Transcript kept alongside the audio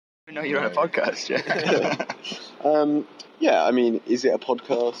No, you're on a podcast, yeah. Yeah, I mean, is it a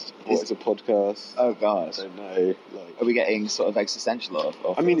podcast? What is a podcast? Oh, God. I don't know. Are we getting sort of existential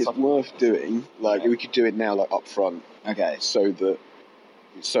or I mean, it's worth doing. Like, we could do it now, like, up front. Okay. So a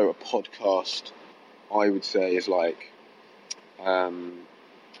podcast, I would say, is like, I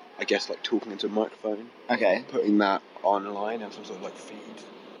guess, like, talking into a microphone. Okay. Putting that online and some sort of, like, feed.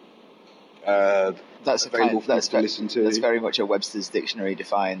 That's available for people to listen to. That's very much a Webster's Dictionary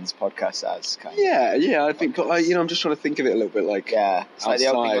defines podcast as kind of. Yeah. I think I'm just trying to think of it a little bit like. Yeah, it's like the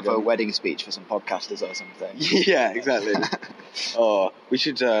opening of a wedding speech for some podcasters or something. Yeah, exactly. We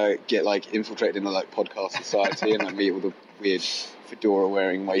should get like infiltrated in the like podcast society and like meet all the weird fedora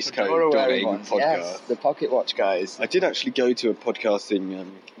wearing waistcoat doing podcast. Yes, the pocket watch guys. I did actually go to a podcasting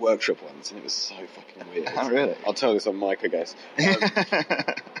workshop once, and it was so fucking weird. Oh, really? I'll tell this on mic, I guess.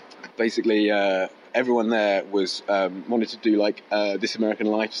 Basically, everyone there was wanted to do like This American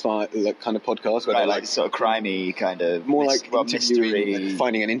Lifestyle like kind of podcast where right, they like sort of crimey kind of more like interviewing, mystery,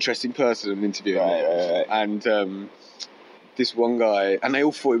 finding an interesting person and interviewing right. And this one guy, and they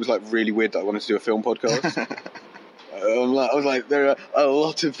all thought it was like really weird that I wanted to do a film podcast. I was like, there are a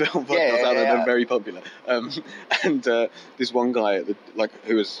lot of film podcasts out there that are very popular. And this one guy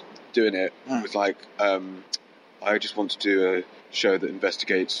who was doing it was like, I just want to do a show that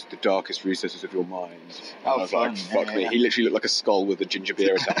investigates the darkest recesses of your mind. And I was like, fuck me. He literally looked like a skull with a ginger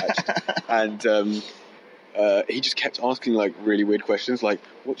beer attached. And he just kept asking like really weird questions, like,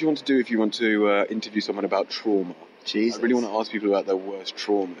 what do you want to do if you want to interview someone about trauma? Jesus. I really want to ask people about their worst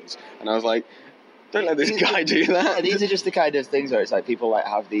traumas. And I was like, don't let this guy do that. These are just the kind of things where it's like people like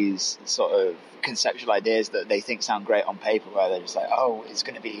have these sort of conceptual ideas that they think sound great on paper, where they're just like, oh, it's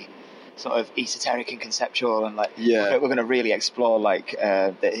going to be sort of esoteric and conceptual, and like we're going to really explore like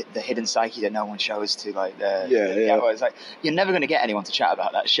the hidden psyche that no one shows to like it's like you're never going to get anyone to chat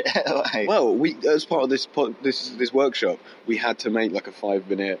about that shit. Like, well, we as part of this workshop, we had to make like a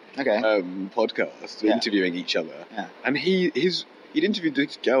 5-minute podcast interviewing each other, and he'd interviewed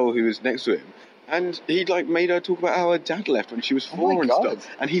this girl who was next to him. And he'd like made her talk about how her dad left when she was 4 and stuff.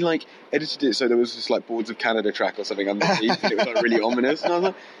 And he like edited it so there was this like Boards of Canada track or something underneath, and it was like really ominous. And I was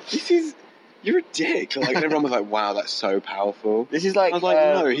like, you're a dick. Like, and everyone was like, wow, that's so powerful. This is like, I was like,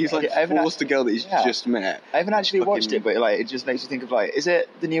 no, he's like forced a girl that he's just met. I haven't actually watched it, but like it just makes you think of like, is it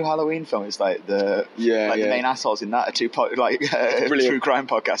the new Halloween film? It's like the main assholes in that are true crime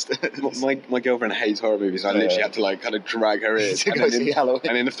podcasters. My girlfriend hates horror movies. I literally had to like kind of drag her in. To go see Halloween.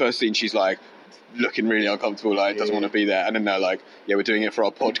 And in the first scene, she's like, looking really uncomfortable, like doesn't want to be there, and then they're like, yeah, we're doing it for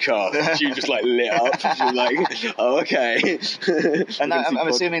our podcast. And she just like lit up. She was like, oh, okay. And I'm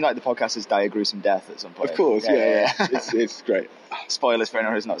assuming like the podcast is die a gruesome death at some point. Of course, yeah. It's great. Spoilers for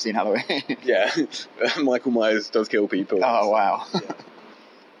anyone who's not seen Halloween. Yeah, Michael Myers does kill people. Oh wow.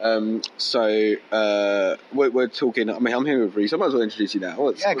 So we're talking. I mean, I'm here with Reese. I might as well introduce you now.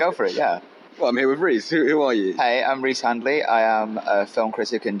 Go for it. Yeah. Well, I'm here with Reese. Who are you? Hey, I'm Reese Handley. I am a film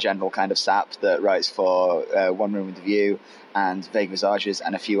critic and general kind of sap that writes for One Room with a View and Vague Visages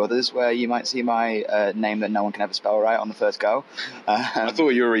and a few others where you might see my name that no one can ever spell right on the first go. I thought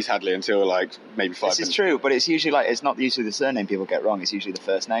you were Reese Hadley until like maybe 5 minutes. This is true, but it's usually like, it's not usually the surname people get wrong, it's usually the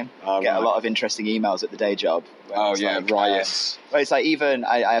first name. Get a lot of interesting emails at the day job. Riots. Well, it's like even,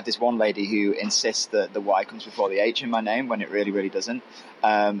 I have this one lady who insists that the Y comes before the H in my name when it really, really doesn't.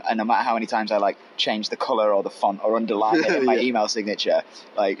 And no matter how many times I like change the colour or the font or underline it in my email signature,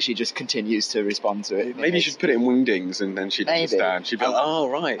 like she just continues to respond to it. Maybe you should put it in Wingdings and then she'd understand. She'd be like, oh,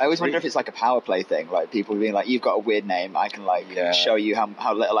 right. I always wonder if it's like a power play thing, like people being like, you've got a weird name, I can like show you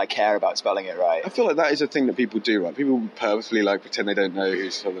how little I care about spelling it right. I feel like that is a thing that people do, right? People purposely like pretend they don't know who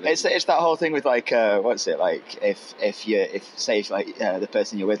someone is. It's that whole thing with like, what's it, like if say like the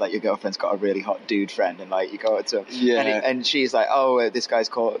person you're with, like your girlfriend's got a really hot dude friend and like you go up to him and she's like, oh, this guy's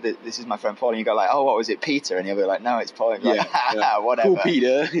called, this is my friend Paul, and you go like, oh, what was it, Peter? And you'll be like, no, it's Paul. And like, whatever. Cool,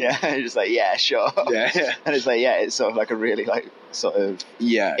 Peter. Yeah, and you're just like, yeah, sure. Yeah. And it's like, it's sort of like a really like sort of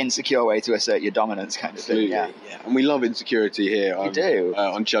insecure way to assert your dominance kind of thing. Yeah. And we love insecurity here. We do.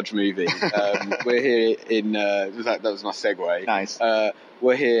 On Judge Movie. We're here in that was my segue. Nice.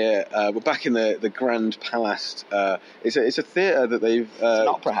 We're here. We're back in the Grand Palace. It's a theatre that they've it's an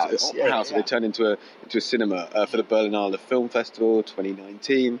opera house. They turned into a cinema for the Berlinale Film Festival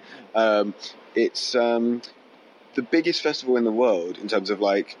 2019. It's the biggest festival in the world in terms of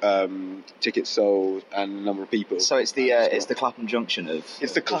like tickets sold and number of people. So it's the Clapham Junction of.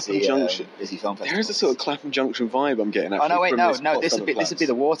 It's the Clapham Junction. Busy film festival. There is a sort of Clapham Junction vibe I'm getting. Oh no, wait, no. This would be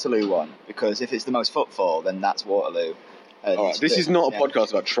the Waterloo one, because if it's the most footfall, then that's Waterloo. All right, this is not a podcast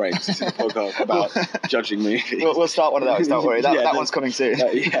about trains. This is a podcast about judging movies. We'll start one of those. Don't worry. That one's coming soon.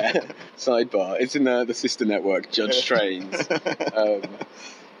 Sidebar. It's in the sister network, Judge Trains.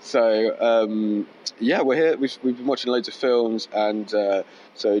 We're here. We've been watching loads of films, and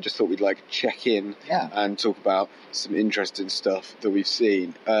so just thought we'd check in and talk about some interesting stuff that we've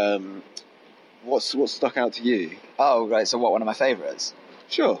seen. What's stuck out to you? Oh, right. So one of my favourites?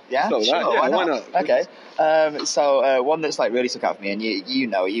 Sure. Yeah? Sure. Why not? Okay. One that's really stuck out for me, and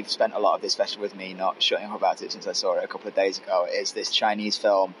you've spent a lot of this festival with me not shutting up about it since I saw it a couple of days ago, is this Chinese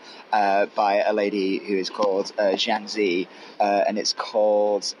film by a lady who is called Zhang Zi, and it's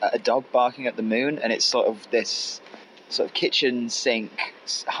called A Dog Barking at the Moon, and it's sort of this sort of kitchen sink,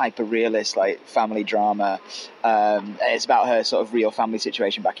 hyper realist family drama. It's about her sort of real family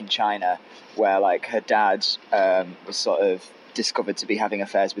situation back in China, where her dad was sort of discovered to be having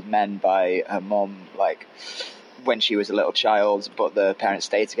affairs with men by her mum, when she was a little child, but the parents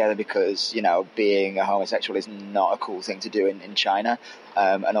stayed together because, being a homosexual is not a cool thing to do in China.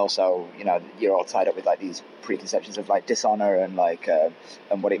 And also, you're all tied up with these preconceptions of dishonor and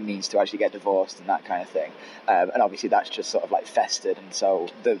and what it means to actually get divorced and that kind of thing. And obviously that's just sort of festered. And so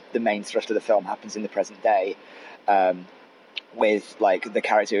the main thrust of the film happens in the present day. With the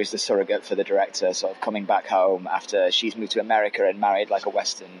character who's the surrogate for the director sort of coming back home after she's moved to America and married a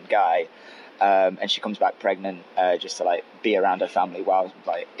Western guy, and she comes back pregnant just to be around her family while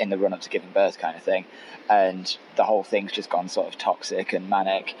in the run up to giving birth kind of thing, and the whole thing's just gone sort of toxic and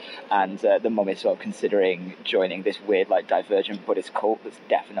manic, and the mum is sort of considering joining this weird divergent Buddhist cult that's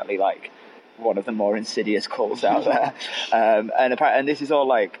definitely one of the more insidious cults out there. And this is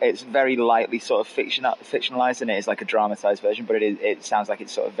all it's very lightly sort of fictionalized, and it is a dramatized version, but it sounds like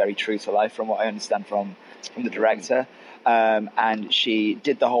it's sort of very true to life from what I understand from the director. And she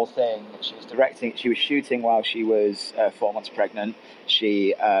did the whole thing. She was shooting while she was 4 months pregnant.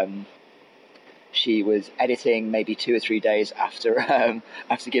 She was editing maybe 2 or 3 days after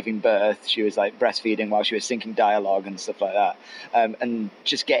giving birth. She was breastfeeding while she was syncing dialogue and stuff like that. And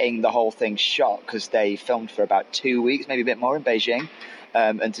just getting the whole thing shot, because they filmed for about 2 weeks, maybe a bit more, in Beijing.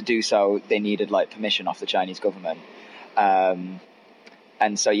 And to do so, they needed permission off the Chinese government. And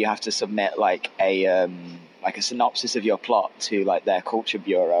so you have to submit a synopsis of your plot to their culture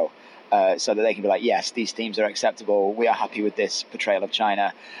bureau. So that they can be yes, these themes are acceptable. We are happy with this portrayal of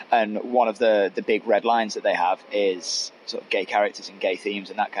China. And one of the big red lines that they have is sort of gay characters and gay themes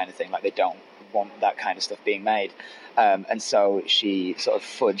and that kind of thing. They don't want that kind of stuff being made. And so she sort of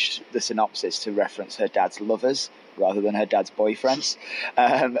fudged the synopsis to reference her dad's lovers rather than her dad's boyfriends.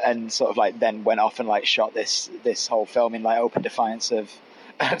 And sort of then went off and shot this whole film in open defiance of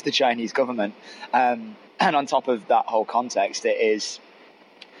the Chinese government. And on top of that whole context, it is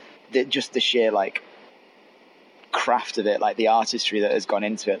just the sheer craft of it, the artistry that has gone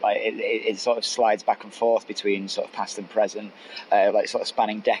into it. It sort of slides back and forth between sort of past and present, sort of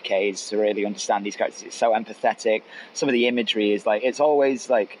spanning decades to really understand these characters. It's so empathetic. Some of the imagery is it's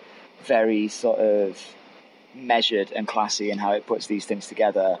always very sort of measured and classy in how it puts these things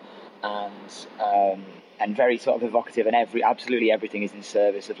together, and very sort of evocative, and absolutely everything is in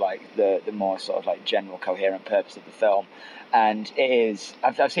service of the more sort of general coherent purpose of the film. And it is,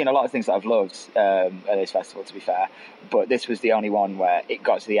 I've seen a lot of things that I've loved at this festival, to be fair, but this was the only one where it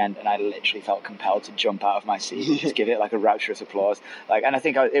got to the end and I literally felt compelled to jump out of my seat and just give it a rapturous applause. And I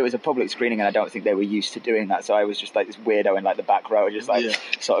think it was a public screening, and I don't think they were used to doing that, so I was just this weirdo in the back row, just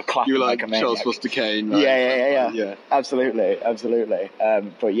sort of clapping. You were a maniac. Charles Foster Kane. Yeah. Absolutely.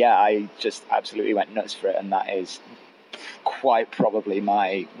 But yeah, I just absolutely went nuts for it, and that is quite probably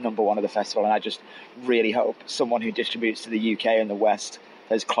my number one of the festival, and I just really hope someone who distributes to the UK and the West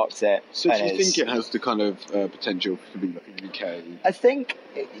has clocked it. So do you think it has the kind of potential to be a UK? I think,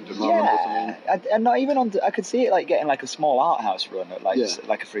 and not even on. I could see it getting a small art house run at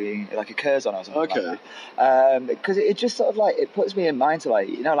a free a Curzon or something. Okay. Because it just sort of it puts me in mind to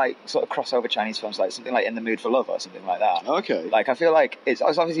sort of crossover Chinese films, something In the Mood for Love or something like that. Okay. I feel it's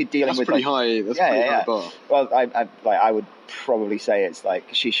obviously dealing with pretty high. That's pretty high bar. Well, I would probably say it's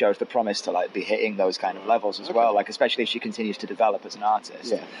she shows the promise to be hitting those kind of levels as well. Especially if she continues to develop as an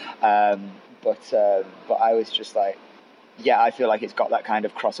artist. Yeah. But I was just I feel it's got that kind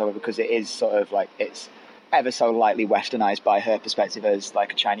of crossover, because it is sort of it's ever so lightly westernized by her perspective as a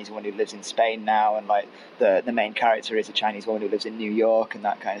Chinese woman who lives in Spain now, and the main character is a Chinese woman who lives in New York and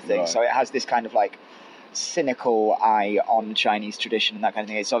that kind of thing. Right. So it has this kind of cynical eye on Chinese tradition and that kind of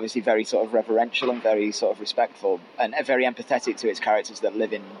thing. It's obviously very sort of reverential and very sort of respectful and very empathetic to its characters that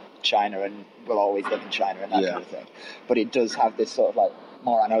live in China and will always live in China and that kind of thing. But it does have this sort of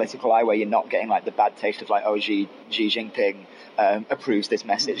more analytical eye, where you're not getting like the bad taste of like, oh, Xi Jinping approves this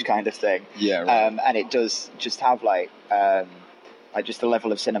message kind of thing. Yeah, right. And it does just have like just the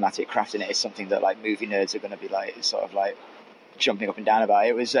level of cinematic craft in it is something that like movie nerds are going to be like sort of like jumping up and down about.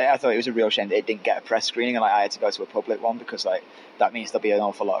 It was I thought it was a real shame that it didn't get a press screening, and like I had to go to a public one, because like that means there'll be an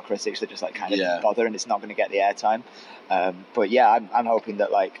awful lot of critics that just like kind of didn't bother, and it's not going to get the airtime. But yeah, I'm hoping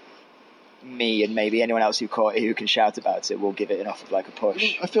that like me and maybe anyone else who can shout about it will give it enough of like a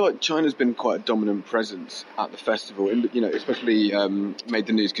push. I feel like China's been quite a dominant presence at the festival, and especially made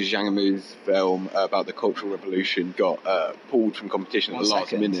the news because Zhang Yimou's film about the Cultural Revolution got pulled from competition at the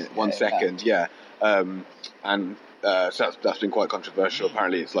last minute. 1 second. And so that's been quite controversial.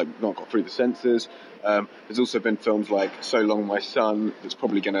 Apparently, it's like not got through the censors. There's also been films like So Long My Son that's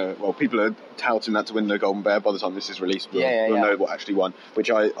probably going to... Well, people are touting that to win the Golden Bear. By the time this is released, we'll know what actually won.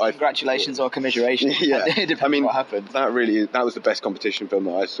 Which I Congratulations or commiserations. Yeah. It depends what happened. That was the best competition film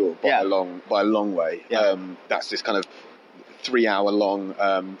that I saw by a long way. Yeah. That's this kind of 3-hour-long,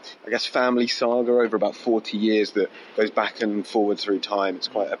 I guess, family saga over about 40 years that goes back and forward through time. It's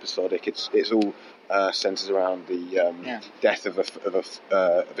quite episodic. It's all centres around the death of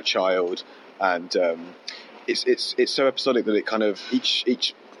a child, and it's so episodic that it kind of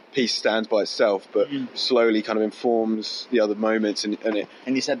each piece stands by itself, but slowly kind of informs the other moments, and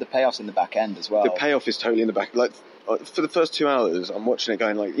you said the payoff's in the back end as well. The payoff is totally in the back. Like for the first 2 hours, I'm watching it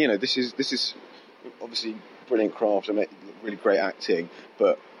going like, this is obviously brilliant craft and really great acting,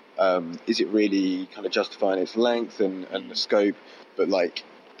 but is it really kind of justifying its length and the scope? But like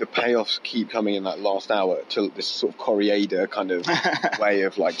the payoffs keep coming in that last hour till this sort of Correader kind of way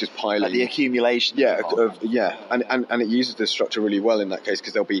of like just piling like the accumulation. And it uses the structure really well in that case,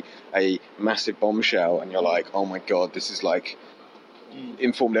 because there'll be a massive bombshell and you're like, oh my god, this is like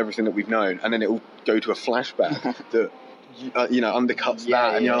informed everything that we've known, and then it will go to a flashback that undercuts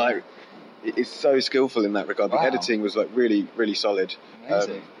that, and you're like, it's so skillful in that regard. The editing was like really, really solid.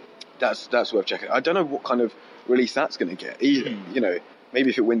 Amazing. That's worth checking. I don't know what kind of release that's going to get either. Maybe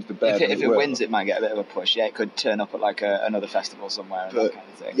if it wins the Bear, if it wins, it might get a bit of a push. Yeah, it could turn up at like another festival somewhere and that kind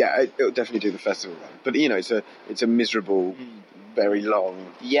of thing. Yeah, it'll definitely do the festival run. But it's a miserable, very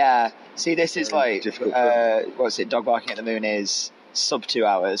long. Yeah. See, this is like difficult. What's it? Dog Barking at the Moon is sub 2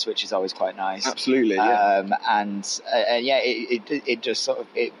 hours, which is always quite nice. Absolutely. Yeah. It just sort of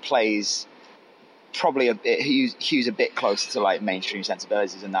plays. Probably it hews a bit closer to like mainstream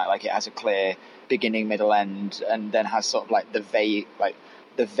sensibilities, and that like it has a clear beginning, middle, end, and then has sort of like the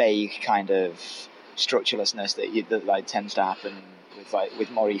vague kind of structurelessness that like tends to happen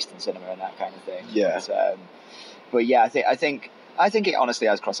with more Eastern cinema and that kind of thing. Yeah. But yeah, I think it honestly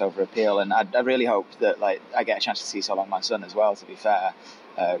has crossover appeal, and I really hope that like I get a chance to see So Long My Son as well. To be fair.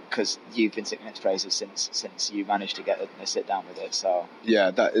 Because you've been singing its praises since you managed to get a sit down with it. So yeah,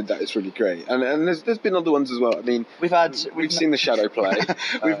 that is really great. And there's been other ones as well. I mean, we've seen The Shadow Play.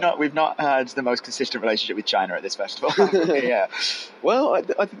 We've not had the most consistent relationship with China at this festival. Yeah. Well, I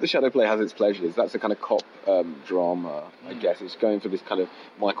think The Shadow Play has its pleasures. That's a kind of cop drama, I guess. It's going for this kind of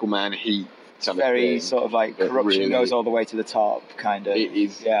Michael Mann heat. It's very sort of like corruption really goes all the way to the top, kind of. It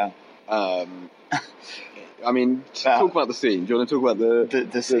is. Yeah. I mean, talk about the scene. Do you want to talk about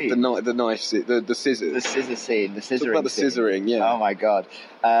the scene? The knife, the scissors. The scissor scene, the scissoring. Talk about the scissoring, yeah. Oh my god.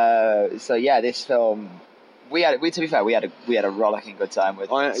 So yeah, this film, to be fair, we had a rollicking good time with.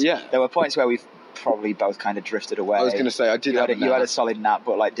 There were points where we've probably both kind of drifted away. I was going to say, you had a solid nap,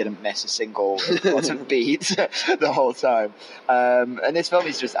 but like didn't miss a single important beat the whole time. And this film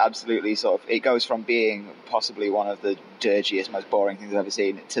is just absolutely sort of, it goes from being possibly one of the dirgiest, most boring things I've ever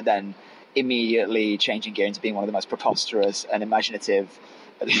seen to then immediately changing gear into being one of the most preposterous and imaginative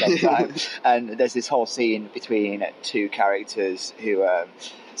at the same time. And there's this whole scene between two characters who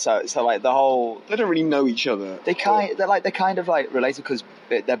so like the whole, they don't really know each other. They're kind of like related because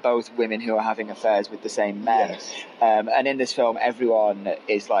they're both women who are having affairs with the same men. Yes. And in this film, everyone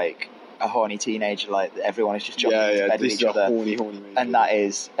is like a horny teenager. Like everyone is just jumping into bed with each other. Horny and that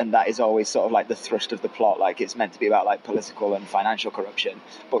is always sort of like the thrust of the plot. Like it's meant to be about like political and financial corruption,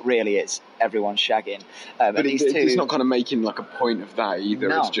 but really it's everyone shagging. But it's not kind of making like a point of that either.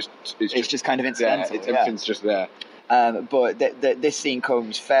 No. It's just kind of incidental. Everything's just there. But this scene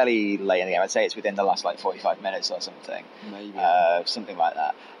comes fairly late in the game. I'd say it's within the last like 45 minutes or something. Maybe. Something like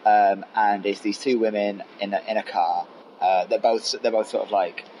that. And it's these two women in a car. They're both sort of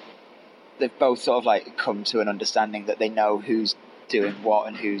like, they've both sort of like come to an understanding that they know who's doing what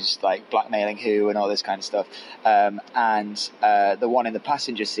and who's like blackmailing who and all this kind of stuff. And the one in the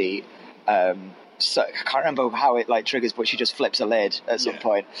passenger seat So I can't remember how it like triggers, but she just flips a lid at some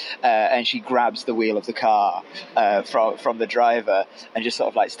point, and she grabs the wheel of the car from the driver and just sort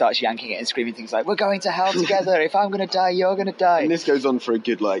of like starts yanking it and screaming things like, "We're going to hell together. If I'm going to die, you're going to die." And this goes on for a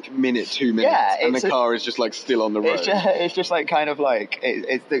good like minute, 2 minutes, and the car is just like still on the road. It's just like kind of like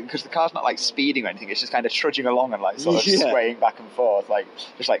it's because the car's not like speeding or anything. It's just kind of trudging along and like sort of swaying back and forth, like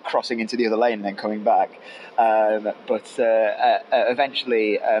just like crossing into the other lane and then coming back. But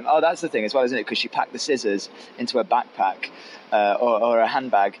eventually, that's the thing as well, isn't it? Because she packed the scissors into a backpack or a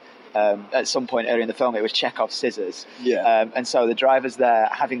handbag. At some point earlier in the film, it was Chekhov's scissors. And so the driver's there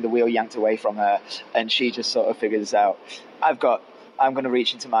having the wheel yanked away from her, and she just sort of figures out, I'm going to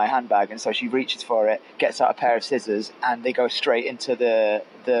reach into my handbag, and so she reaches for it, gets out a pair of scissors, and they go straight into the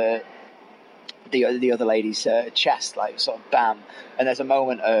other lady's chest, like sort of bam. And there's a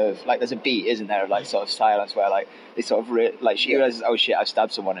moment of like there's a beat, isn't there, of like sort of silence where like they sort of like she realizes, oh shit, I've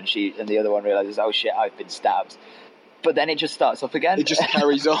stabbed someone, and the other one realizes, oh shit, I've been stabbed. But then it just starts up again. It just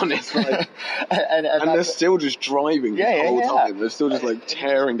carries on. It's like, and they're still just driving the whole time. They're still just like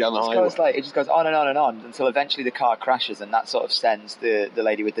tearing down the highway. It just goes on and on and on until eventually the car crashes, and that sort of sends the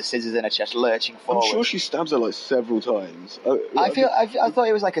lady with the scissors in her chest lurching forward. I'm sure she stabs her like several times. I thought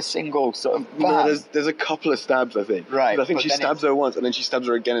it was like a single sort of. No, there's a couple of stabs, I think. Right. I think she stabs her once, and then she stabs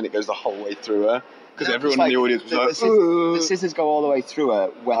her again, and it goes the whole way through her. Because everyone in the audience was like, the scissors go all the way through her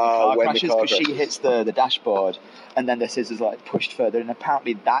when the car crashes, because she hits the dashboard, and then the scissors like pushed further, and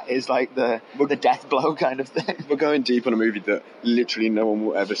apparently that is like the death blow kind of thing. We're going deep on a movie that literally no one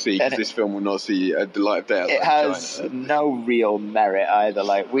will ever see, because this film will not see the light of day. It has no real merit either.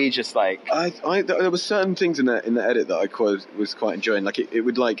 Like we just like there were certain things in the edit that I was quite enjoying. Like it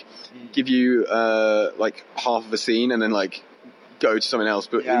would like give you like half of a scene and then like go to something else,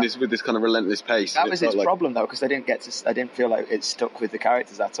 but with this kind of relentless pace. That was its problem though, because I didn't feel like it stuck with the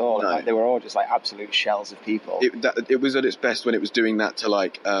characters at all. No. Like, they were all just like absolute shells of people. It was at its best when it was doing that to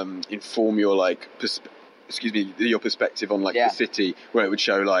like inform your like your perspective on like the city, where it would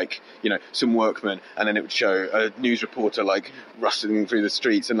show like, you know, some workmen, and then it would show a news reporter like rustling through the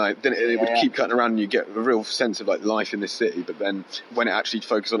streets, and like then it would keep cutting around, and you get a real sense of like life in this city. But then when it actually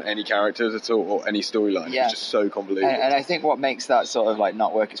focused on any characters at all or any storyline, it was just so convoluted. And I think what makes that sort of like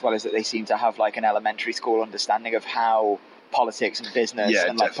not work as well is that they seem to have like an elementary school understanding of how politics and business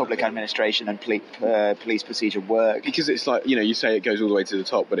and like public administration and police procedure work. Because it's like, you know, you say it goes all the way to the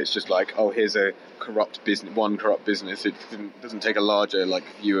top, but it's just like, oh, here's a corrupt business. It doesn't take a larger like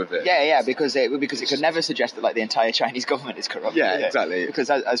view of it. Because it could never suggest that like the entire Chinese government is corrupt. Exactly. Because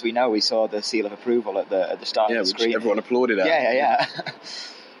as we know, we saw the seal of approval at the start of the screen. Everyone applauded at.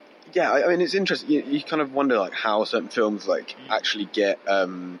 Yeah, I mean, it's interesting. You kind of wonder like how certain films like actually get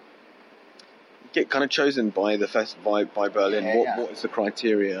kind of chosen by the festival by Berlin. What is the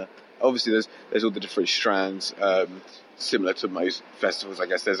criteria? Obviously, there's all the different strands. Similar to most festivals, I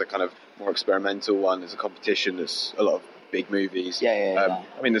guess. There's a kind of more experimental one. There's a competition. There's a lot of big movies. I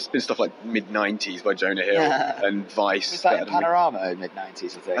mean, there's been stuff like mid-90s by Jonah Hill and Vice. Was that in Panorama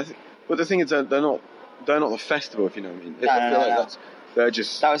mid-90s? I think. Well, the thing is, they're not the festival, if you know what I mean. No. They're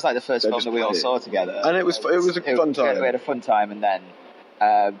just. That was like the first film that we all saw together, and it was a fun time. We had a fun time, and then.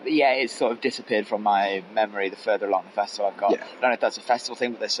 It sort of disappeared from my memory the further along the festival I've got. I don't know if that's a festival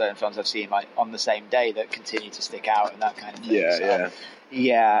thing, but there's certain films I've seen like on the same day that continue to stick out and that kind of thing. I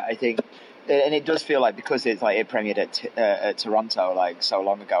think, and it does feel like because it's like it premiered at Toronto like so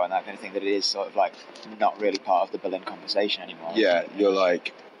long ago and that kind of thing, that it is sort of like not really part of the Berlin conversation anymore. You're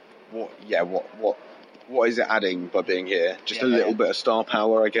like, what is it adding by being here? Just a little bit of star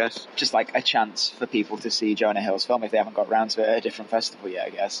power, I guess. Just like a chance for people to see Jonah Hill's film if they haven't got round to it at a different festival yet,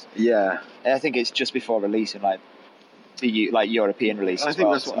 I guess. Yeah. And I think it's just before releasing, like the European release. I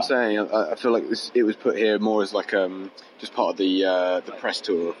think that's what I'm saying. I feel like it was put here more as like just part of the press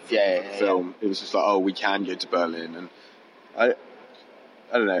tour of the film. It was just like, oh, we can go to Berlin, and I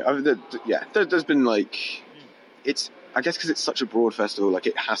don't know. There's been like I guess because it's such a broad festival, like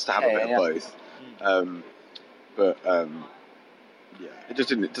it has to have a bit of both. It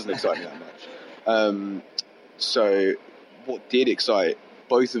doesn't excite me that much. So what did excite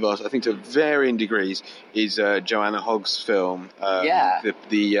both of us, I think to varying degrees, is Joanna Hogg's film,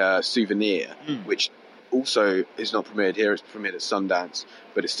 the Souvenir, which also is not premiered here. It's premiered at Sundance,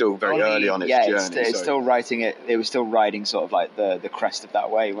 but it's still very early on its journey. It's still writing it. It was still riding sort of like the crest of that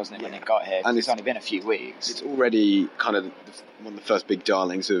wave, wasn't it, when it got here? And it's only been a few weeks. It's already kind of one of the first big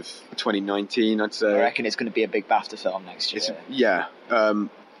darlings of 2019, I'd say. I reckon it's going to be a big BAFTA film next year.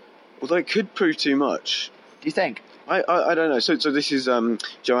 Although it could prove too much. Do you think? I don't know. So this is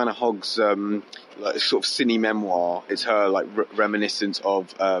Joanna Hogg's like sort of cine memoir. It's her like reminiscence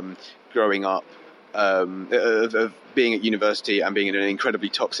of growing up of being at university and being in an incredibly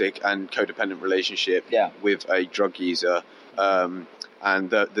toxic and codependent relationship with a drug user.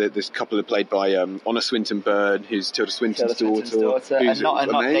 And this couple are played by Honor Swinton-Byrne, who's Tilda Swinton's daughter. And not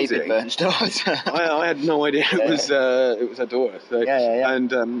David Byrne's daughter. I had no idea it was her daughter. So,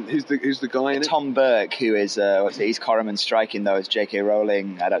 And who's the guy in it? Tom Burke, who is he's Corriman striking those J.K.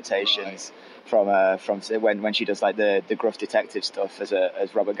 Rowling adaptations. Right. From when she does like the gruff detective stuff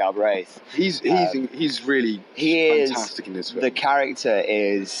as Robert Galbraith. He's really fantastic in this film. The character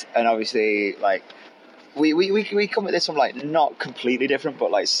is, and obviously like we come at this from like not completely different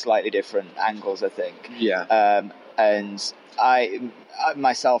but like slightly different angles, I think. Yeah. And I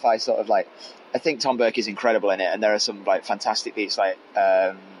myself sort of like, I think Tom Burke is incredible in it, and there are some like fantastic beats like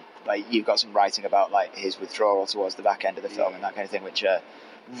you've got some writing about like his withdrawal towards the back end of the film and that kind of thing, which are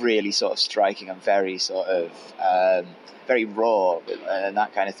really sort of striking and very sort of very raw and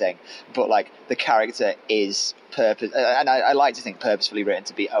that kind of thing. But like the character is and I like to think purposefully written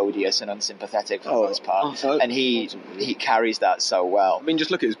to be odious and unsympathetic for the most part. And he carries that so well. I mean,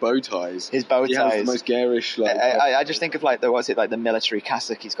 just look at his bow ties. His bow ties. He has the most garish. Like, I just think of like the military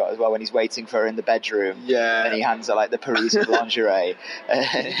cassock he's got as well when he's waiting for her in the bedroom. Yeah. And he hands her like the Parisian lingerie.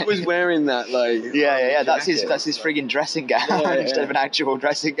 He was wearing that like. Yeah. That's his frigging dressing gown instead of an actual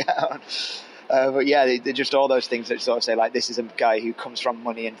dressing gown. But yeah, they're just all those things that sort of say like, this is a guy who comes from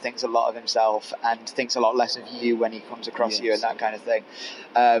money and thinks a lot of himself and thinks a lot less of you when he comes across you and that kind of thing,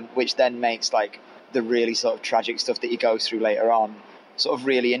 which then makes like the really sort of tragic stuff that he goes through later on sort of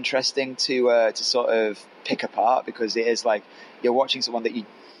really interesting to sort of pick apart, because it is like you're watching someone that you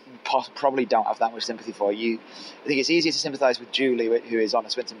probably don't have that much sympathy for. I think it's easier to sympathise with Julie, who is Honor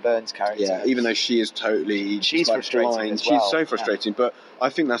Swinton-Byrne's character. Yeah, even though she is totally frustrating as well. She's so frustrating, but I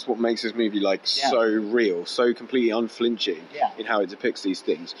think that's what makes this movie like so real, so completely unflinching in how it depicts these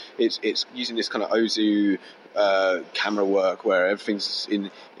things. It's using this kind of Ozu camera work where everything's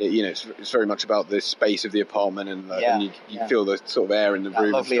in, it's very much about the space of the apartment and you feel the sort of air in the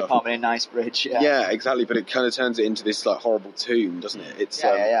room. Lovely apartment in Knightsbridge. Yeah, exactly. But it kind of turns it into this like horrible tomb, doesn't it?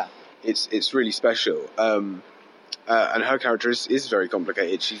 It's really special. And her character is very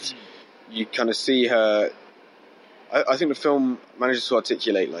complicated. You kind of see her. I think the film manages to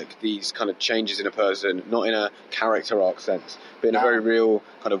articulate like these kind of changes in a person, not in a character arc sense, but in a very real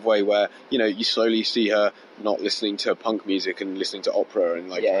kind of way where, you slowly see her not listening to punk music and listening to opera, and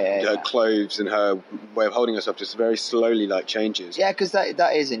like her clothes and her way of holding herself just very slowly like changes. Yeah, because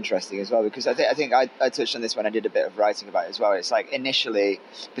that is interesting as well, because I think I touched on this when I did a bit of writing about it as well. It's like initially,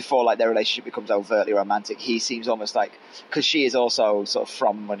 before like their relationship becomes overtly romantic, he seems almost like, because she is also sort of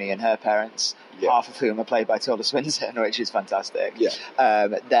from money and her parents, half of whom are played by Tilda Swinton, which is fantastic.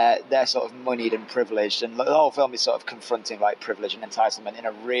 They're sort of moneyed and privileged, and the whole film is sort of confronting like privilege and entitlement in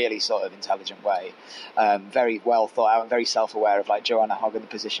a really sort of intelligent way, very well thought out and very self-aware of like Joanna Hogg and the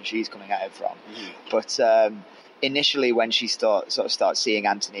position she's coming at it from. But initially, when she starts seeing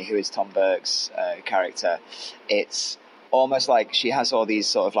Anthony, who is Tom Burke's character, it's almost like she has all these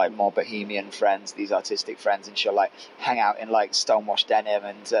sort of like more bohemian friends, these artistic friends, and she'll like hang out in like stonewashed denim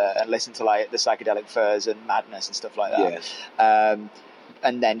and listen to like the Psychedelic Furs and Madness and stuff like that.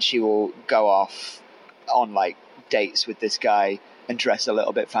 And then she will go off on like dates with this guy and dress a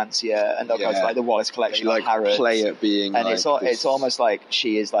little bit fancier, and they'll go to like the Wallace Collection, like Harrods, play at being, and like it's almost like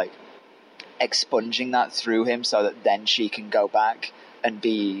she is like expunging that through him, so that then she can go back and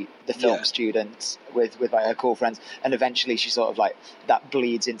be the film student with like her cool friends, and eventually she sort of like that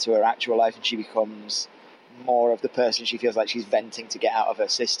bleeds into her actual life, and she becomes more of the person she feels like she's venting to get out of her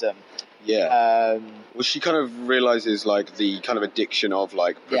system. Well, she kind of realizes like the kind of addiction of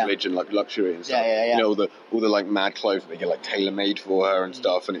like privilege and like luxury and stuff. All the like mad clothes that get like tailor made for her and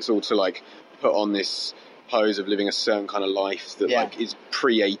stuff, and it's all to like put on this pose of living a certain kind of life that like is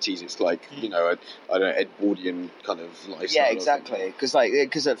pre-80s. It's like I don't know, Edwardian kind of lifestyle. Yeah, exactly.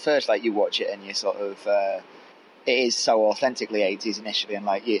 Because at first like you watch it and you sort of it is so authentically 80s initially, and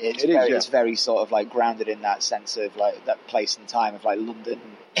like it's very sort of like grounded in that sense of like that place and time of like London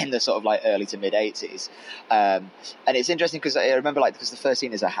in the sort of like early to mid 80s, and it's interesting because I remember like because the first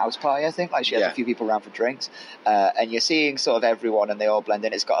scene is a house party, I think, like she has a few people around for drinks, and you're seeing sort of everyone and they all blend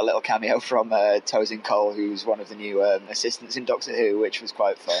in. It's got a little cameo from Tosin Cole, who's one of the new assistants in Doctor Who, which was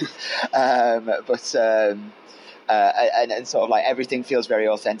quite fun. And sort of like everything feels very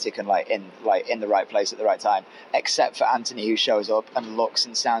authentic and like in the right place at the right time, except for Anthony, who shows up and looks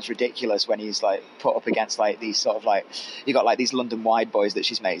and sounds ridiculous when he's like put up against like these sort of like, you got like these London wide boys that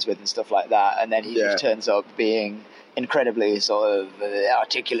she's mates with and stuff like that, and then he just turns up being incredibly sort of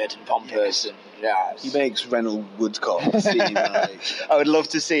articulate and pompous and Yes. He makes Reynolds Woodcock seem like... I would love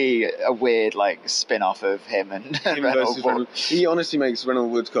to see a weird, like, spin-off of him and Reynolds. He honestly makes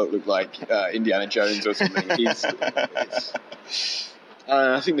Reynolds Woodcock look like Indiana Jones or something.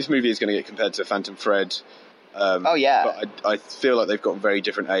 I think this movie is going to get compared to Phantom Thread. Oh, yeah. But I feel like they've got very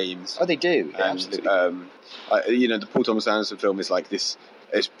different aims. Oh, they do. Yeah, and, absolutely. The Paul Thomas Anderson film is like this...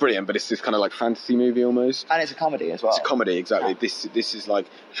 It's brilliant, but it's this kind of like fantasy movie almost. And it's a comedy as well. It's a comedy, exactly. Yeah. This is like...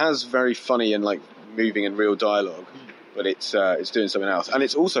 has very funny and like moving and real dialogue, but it's doing something else. And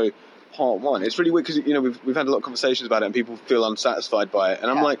it's also... part one. It's really weird because we've had a lot of conversations about it and people feel unsatisfied by it, and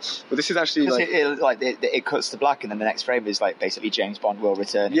I'm like, well, this is actually like it cuts to black and then the next frame is like basically James Bond will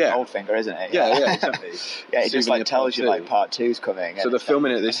return in Goldfinger, isn't it? Yeah, exactly. Yeah, it just like tells you like part 2's coming. So they're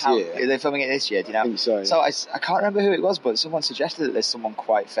filming it this year. Are they filming it this year? Do you know? I think so. Yeah. So I can't remember who it was, but someone suggested that there's someone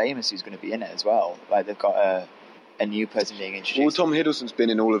quite famous who's going to be in it as well. Like they've got a new person being introduced. Well, Tom Hiddleston's been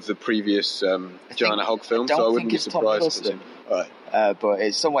in all of the previous Joanna Hogg films, so I wouldn't be surprised if it's him. Right. But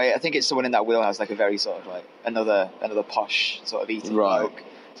it's some way. I think it's someone in that wheelhouse, like a very sort of like another posh sort of eating bloke,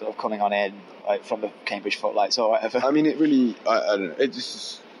 sort of coming on in like from the Cambridge Footlights or whatever. I mean, it really. I don't know. It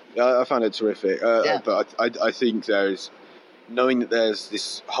just. I found it terrific. But I think there's knowing that there's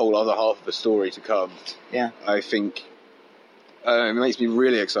this whole other half of the story to come. Yeah. I think. It makes me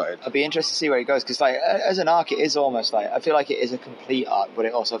really excited. I'd be interested to see where it goes because, like, as an arc, it is almost like I feel like it is a complete arc, but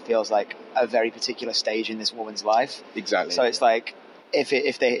it also feels like a very particular stage in this woman's life. Exactly. So it's like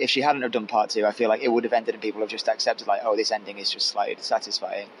if she hadn't have done part 2, I feel like it would have ended and people have just accepted like, oh, this ending is just slightly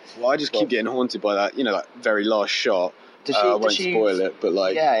dissatisfying. Well, I just keep getting haunted by that, that very last shot. I won't spoil it, but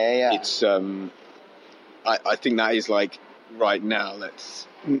like, yeah. It's I think that is like right now. Let's.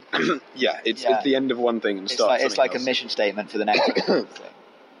 It's the end of one thing and start something it's like else. A mission statement for the next thing.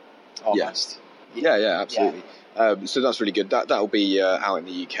 Almost. Yeah, absolutely. Yeah. So that's really good. That'll be out in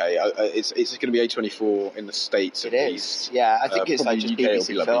the UK. It's going to be A24 in the States. It is. Yeah, I think it's like just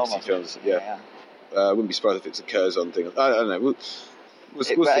BBC Film. BBC Films. Yeah. I wouldn't be surprised if it's a Curzon thing. I don't know. We'll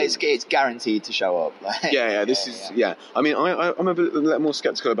see. It's guaranteed to show up. This is. I mean, I'm a bit more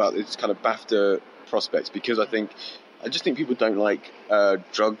skeptical about this kind of BAFTA prospects because I just think people don't like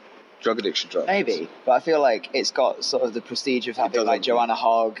drug addiction drugs. Maybe, but I feel like it's got sort of the prestige of having like Joanna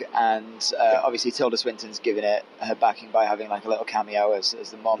Hogg and obviously Tilda Swinton's giving it her backing by having like a little cameo as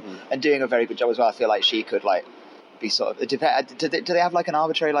the mom and doing a very good job as well. I feel like she could like be sort of. Do they have like an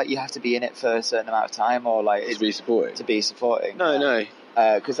arbitrary like you have to be in it for a certain amount of time or like to be supporting? No.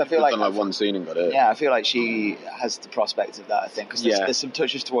 Because I feel like done one scene and got it. Yeah, I feel like she has the prospect of that. I think because there's some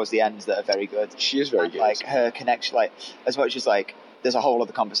touches towards the end that are very good. She is very good. Like her connection, like as much as like there's a whole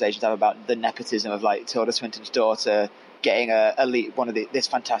other conversation to have about the nepotism of like Tilda Swinton's daughter getting a lead, this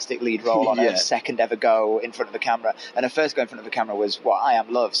fantastic lead role on her second ever go in front of a camera, and her first go in front of a camera was I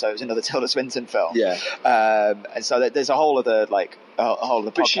Am Love, so it was another Tilda Swinton film. And so there's a whole other like a whole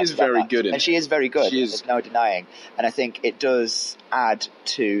other. But she is very good, and she is very good. There's no denying, and I think it does add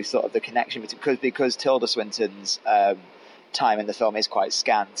to sort of the connection because Tilda Swinton's time in the film is quite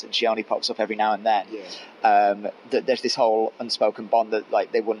scant and she only pops up every now and then. There's this whole unspoken bond that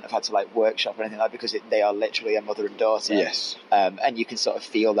like they wouldn't have had to like workshop or anything like because they are literally a mother and daughter. And you can sort of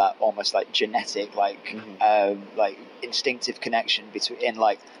feel that almost like genetic like instinctive connection between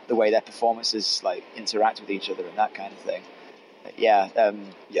like the way their performances like interact with each other and that kind of thing.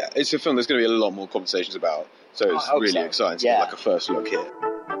 It's a film there's going to be a lot more conversations about, so it's really exciting to get like a first look here.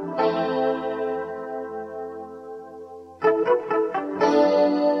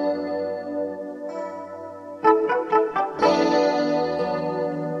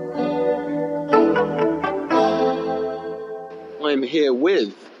 I'm here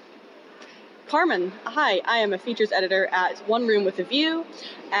with Carmen. Hi, I am a features editor at One Room with a View,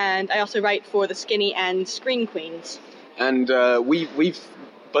 and I also write for The Skinny and Screen Queens. And we've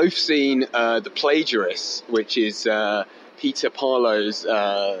both seen The Plagiarists, which is Peter Parlow's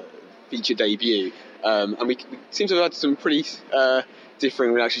feature debut, and we seem to have had some pretty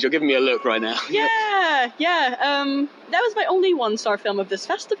differing reactions. You're giving me a look right now. Yeah. That was my only one-star film of this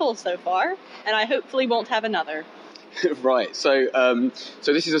festival so far, and I hopefully won't have another. Right, so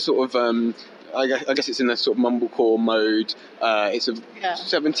this is a sort of I guess it's in a sort of mumblecore mode. It's a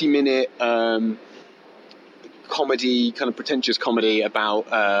 70-minute comedy, kind of pretentious comedy about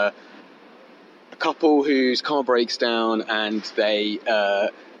a couple whose car breaks down and they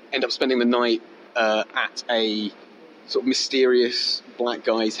end up spending the night at a sort of mysterious black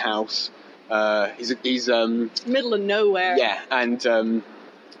guy's house. He's middle of nowhere. Yeah, and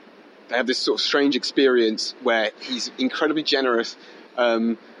they have this sort of strange experience where he's incredibly generous,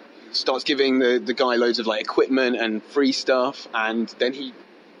 starts giving the guy loads of like equipment and free stuff, and then he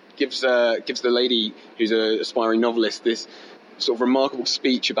gives the lady who's an aspiring novelist this sort of remarkable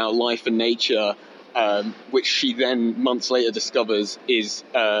speech about life and nature, which she then months later discovers is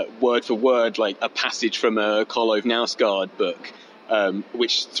word for word like a passage from a Karlov Knausgaard book,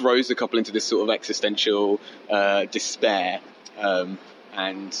 which throws the couple into this sort of existential despair,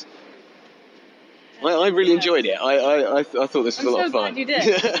 and I really enjoyed it. I thought this was a lot of fun. I'm so glad you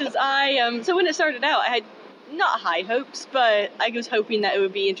did, because so when it started out, I had not high hopes, but I was hoping that it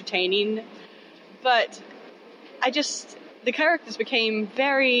would be entertaining. But the characters became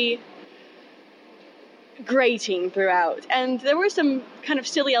very grating throughout, and there were some kind of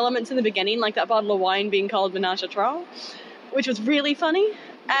silly elements in the beginning, like that bottle of wine being called Menage a Trois, which was really funny.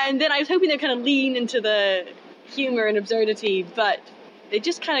 And then I was hoping they'd kind of lean into the humor and absurdity, but they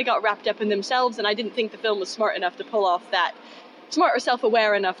just kind of got wrapped up in themselves, and I didn't think the film was smart or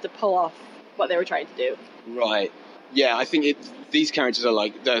self-aware enough to pull off what they were trying to do. Right. Yeah, I think these characters are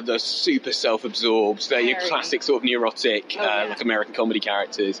like, they're super self-absorbed. They're your classic sort of neurotic, like American comedy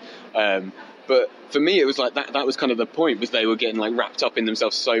characters. But for me, it was like that was kind of the point, was they were getting like wrapped up in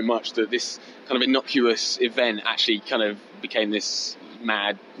themselves so much that this kind of innocuous event actually kind of became this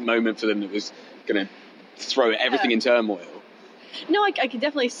mad moment for them that was going to throw everything in turmoil. No, I can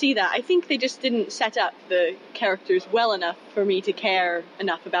definitely see that. I think they just didn't set up the characters well enough for me to care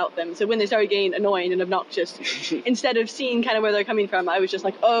enough about them. So when they started getting annoying and obnoxious, instead of seeing kind of where they're coming from, I was just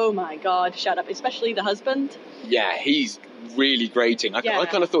like, oh my god, shut up. Especially the husband. Yeah, he's really grating. I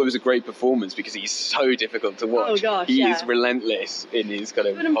kind of thought it was a great performance because he's so difficult to watch. Oh gosh, he is relentless in his kind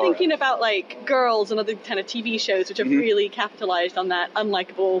of But I'm thinking about like Girls and other kind of TV shows which have really capitalized on that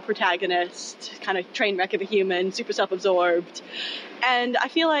unlikable protagonist, kind of train wreck of a human, super self-absorbed. And I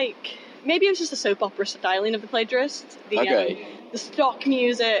feel like maybe it was just a soap opera styling of The Plagiarist. The stock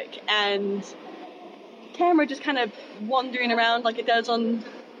music and camera just kind of wandering around like it does on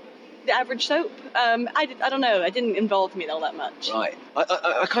the average soap. I don't know. It didn't involve me all that much. Right.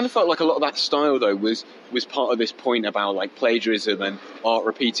 I kind of felt like a lot of that style though was part of this point about like plagiarism and art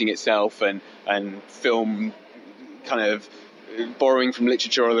repeating itself and film kind of borrowing from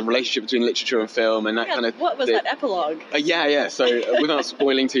literature, or the relationship between literature and film, and that kind of... What was that epilogue? So without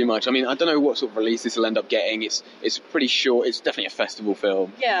spoiling too much, I mean, I don't know what sort of release this will end up getting. It's pretty short. It's definitely a festival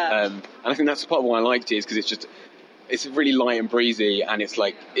film. Yeah. And I think that's part of why I liked it, is because it's really light and breezy, and it's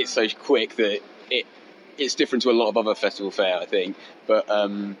so quick that it's different to a lot of other festival fare, I think. But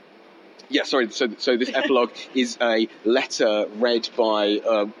so this epilogue is a letter read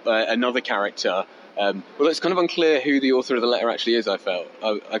by another character. Well, it's kind of unclear who the author of the letter actually is. I felt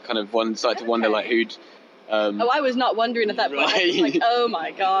I kind of started to wonder like who'd. I was not wondering at that point. Right. I was like, oh my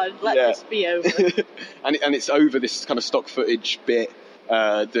god, let this be over. and it's over this kind of stock footage bit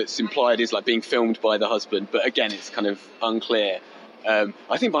that's implied is like being filmed by the husband, but again, it's kind of unclear.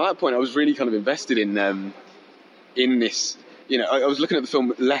 I think by that point, I was really kind of invested in this. You know, I was looking at the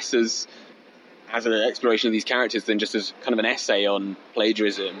film less as an exploration of these characters than just as kind of an essay on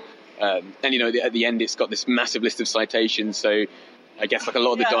plagiarism. And you know, at the end, it's got this massive list of citations. So I guess like a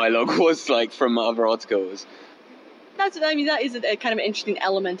lot of the dialogue was like from other articles. That is a kind of an interesting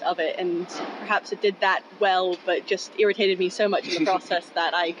element of it, and perhaps it did that well, but just irritated me so much in the process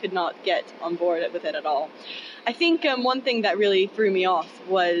that I could not get on board with it at all. I think one thing that really threw me off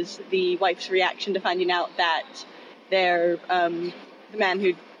was the wife's reaction to finding out that the man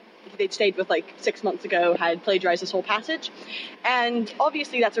who they'd stayed with like 6 months ago had plagiarized this whole passage. And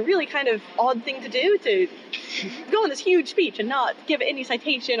obviously that's a really kind of odd thing to do, to go on this huge speech and not give it any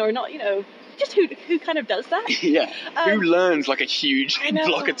citation, or not, you know, just who kind of does that? Yeah. Who learns like a huge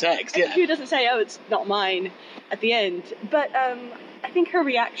block of text? Yeah. Who doesn't say, oh, it's not mine at the end? But I think her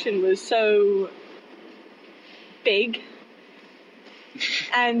reaction was so big,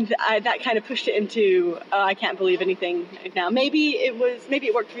 and that kind of pushed it into I can't believe anything now. Maybe it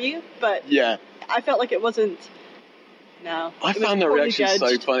worked for you, but yeah, I felt like it wasn't. No, I found that reaction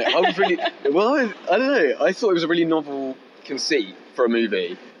so funny. I was really I don't know. I thought it was a really novel conceit for a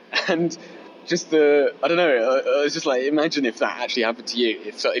movie, and just I don't know. I was just like, imagine if that actually happened to you.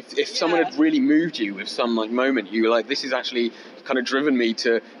 If someone had really moved you with some like moment, you were like, this is actually kind of driven me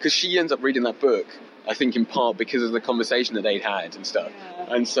to, because she ends up reading that book, I think in part because of the conversation that they'd had and stuff.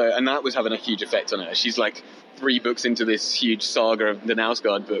 Yeah. And that was having a huge effect on her. She's like 3 books into this huge saga of the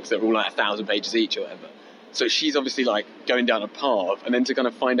Knausgaard books that are all like 1,000 pages each or whatever. So she's obviously like going down a path, and then to kind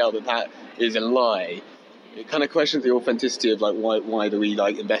of find out that is a lie, it kind of questions the authenticity of like why do we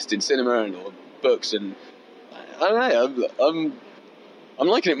like invest in cinema or books, and I don't know. I'm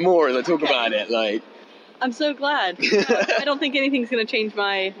liking it more as I talk about it. Like, I'm so glad. I don't think anything's going to change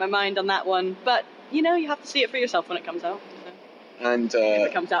my mind on that one, but you know, you have to see it for yourself when it comes out. So. And if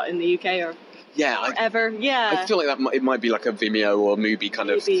it comes out in the UK or ever. Yeah, I feel like it might be like a Vimeo or Mubi kind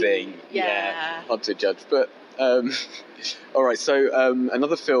of thing. Yeah, hard to judge. But all right. So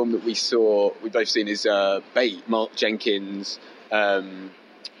another film that we've both seen is Bait, Mark Jenkins'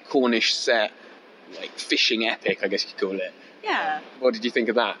 Cornish set, like fishing epic, I guess you could call it. Yeah. What did you think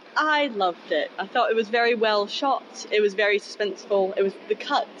of that? I loved it. I thought it was very well shot. It was very suspenseful. The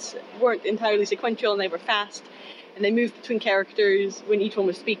cuts weren't entirely sequential and they were fast. And they moved between characters when each one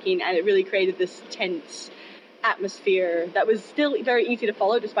was speaking, and it really created this tense atmosphere that was still very easy to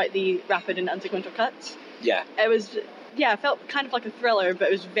follow despite the rapid and unsequential cuts. Yeah. It felt kind of like a thriller, but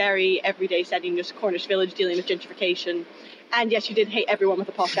it was very everyday setting, just Cornish village dealing with gentrification. And yes, you did hate everyone with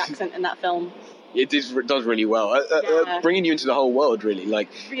a posh accent in that film. It does really well. Bringing you into the whole world, really. Like,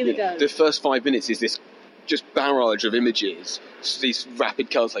 really does. The first 5 minutes is this just barrage of images, these rapid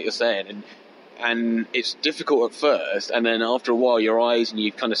cuts, like you're saying, and it's difficult at first, and then after a while, your eyes and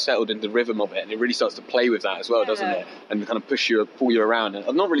you've kind of settled into the rhythm of it, and it really starts to play with that as well, doesn't it? And kind of pull you around. And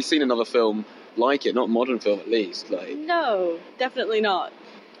I've not really seen another film like it, not a modern film at least. Like, no, definitely not.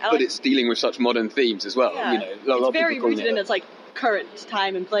 But it's dealing with such modern themes as well. Yeah. It's very rooted in its like current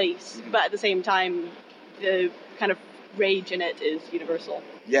time and place, but at the same time, the kind of rage in it is universal.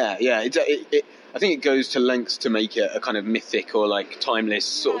 Yeah. I think it goes to lengths to make it a kind of mythic or like timeless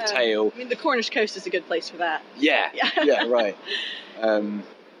sort of tale. I mean, the Cornish coast is a good place for that. Yeah, right.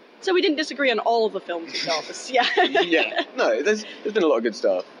 So we didn't disagree on all of the films themselves. No, there's been a lot of good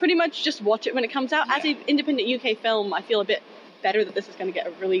stuff. Pretty much just watch it when it comes out. As an independent UK film, I feel a bit better that this is going to get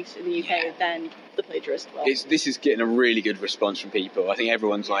a release in the UK than The Plagiarist will. This is getting a really good response from people. I think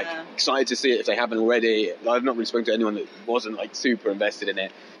everyone's excited to see it if they haven't already. I've not really spoken to anyone that wasn't like super invested in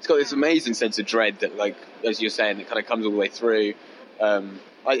it. It's got this amazing sense of dread that, like, as you're saying, it kind of comes all the way through.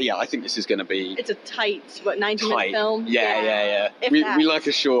 I think this is going to be... It's a tight, 90-minute film? Yeah. We like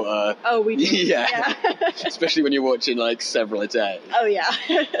a shorter... Oh, we do. Yeah. Especially when you're watching, like, several a day. Oh, yeah.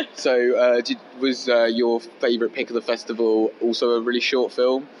 So, was your favourite pick of the festival also a really short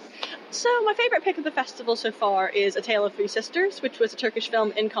film? So, my favourite pick of the festival so far is A Tale of Three Sisters, which was a Turkish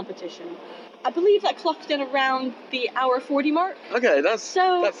film in competition. I believe that clocked in around the hour 40 mark. Okay, that's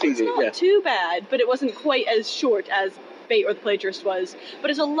easy. It's not too bad, but it wasn't quite as short as Bait or The Plagiarist was.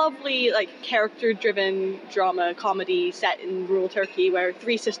 But it's a lovely, like, character-driven drama comedy set in rural Turkey where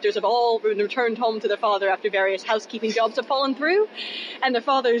three sisters have all returned home to their father after various housekeeping jobs have fallen through, and their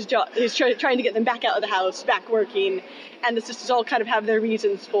father's job is trying to get them back out of the house, back working, and the sisters all kind of have their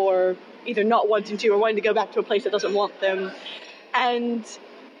reasons for either not wanting to or wanting to go back to a place that doesn't want them. And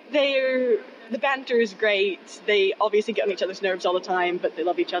the banter is great. They obviously get on each other's nerves all the time, but they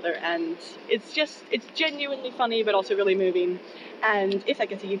love each other, and it's genuinely funny, but also really moving. And if that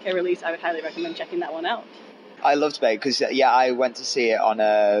gets a UK release, I would highly recommend checking that one out. I loved Bait because, I went to see it on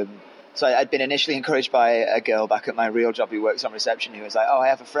so I'd been initially encouraged by a girl back at my real job who works on reception who was like, I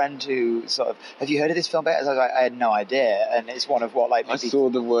have a friend who sort of, have you heard of this film Bait? I was like, I had no idea. And it's one of what, like... I saw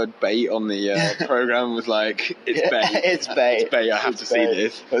the word bait on the programme and was like, it's bait. It's bait. It's bait, I have to see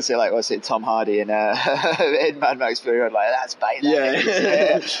this. What's it, Tom Hardy in Mad Max Fury Road, like, that's bait.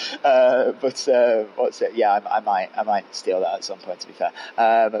 What's it? Yeah, I might steal that at some point, to be fair.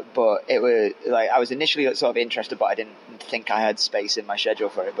 But it was, like, I was initially sort of interested, but I didn't think I had space in my schedule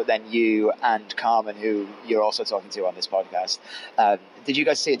for it. But then you and Carmen, who you're also talking to on this podcast, did you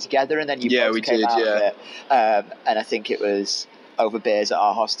guys see it together? And then you both came out of it. And I think it was over beers at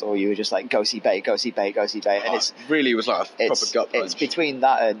our hostel. You were just like, go see Bait. And it really was like a proper gut punch. It's between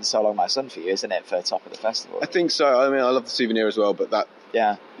that and So Long My Son for you, isn't it, for top of the festival? I think so. I mean, I love The Souvenir as well, but that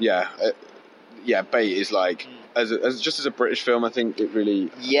Bait is like, as a British film, I think it really...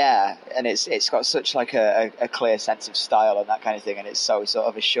 Yeah, and it's got such like a clear sense of style and that kind of thing, and it's so sort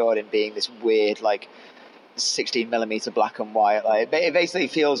of assured in being this weird, like, 16mm black and white. Like, it basically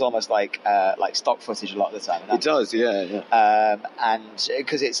feels almost like stock footage a lot of the time. It does, yeah. And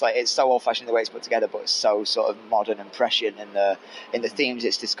because it's so old-fashioned the way it's put together, but it's so sort of modern and prescient in the themes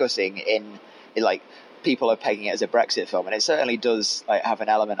it's discussing. In like, people are pegging it as a Brexit film, and it certainly does like have an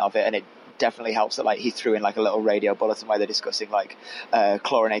element of it, and it definitely helps that like he threw in like a little radio bulletin where they're discussing like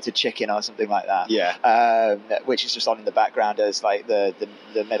chlorinated chicken or something like that, which is just on in the background as like the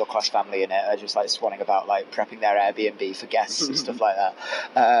middle class family in it are just like swanning about like prepping their Airbnb for guests and stuff like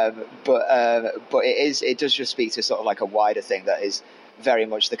that, but it does just speak to sort of like a wider thing that is very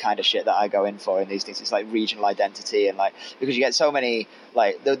much the kind of shit that I go in for in these things. It's like regional identity, and like, because you get so many,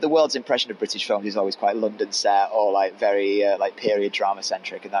 like, the world's impression of British films is always quite London set or like very like period drama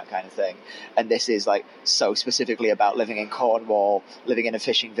centric and that kind of thing. And this is like so specifically about living in Cornwall, living in a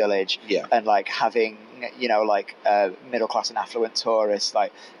fishing village, and like having, you know, like middle class and affluent tourists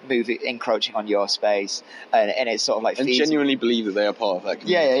like encroaching on your space, and it's sort of like, and genuinely believe that they are part of that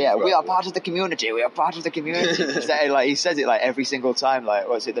community. Well. We are part of the community. We are part of the community. Like, he says it like every single time. Like,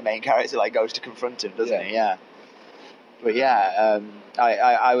 what's it? The main character like goes to confront him, doesn't he? Yeah. But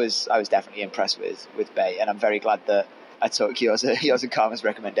I was definitely impressed with Bay, and I'm very glad that I took yours and Karma's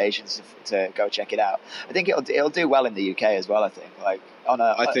recommendations to go check it out. I think it'll do well in the UK as well. I think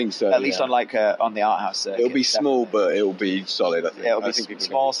I think so. At least on on the art house circuit. It'll be small, but it'll be solid. I think it'll be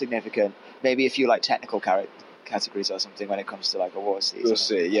small, significant. Maybe a few like technical categories or something when it comes to like awards season. We'll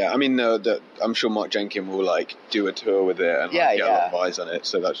see. Yeah, I mean, I'm sure Mark Jenkin will like do a tour with it and get a lot of eyes on it,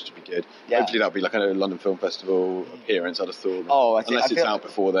 so that should be good. Yeah. Hopefully that'll be like a London Film Festival appearance, I'd have thought. Unless it's out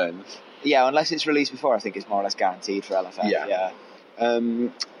before then. Yeah, unless it's released before, I think it's more or less guaranteed for LFF. Yeah.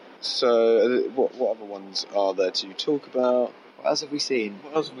 So what other ones are there to talk about? What else have we seen?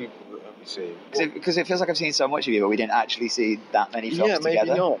 seen? Because it feels like I've seen so much of you, but we didn't actually see that many films together. Yeah,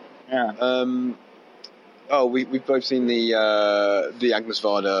 maybe not. Yeah. We've both seen the Agnes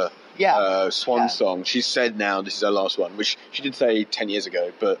Varda Swan song. She said now this is her last one, which she did say 10 years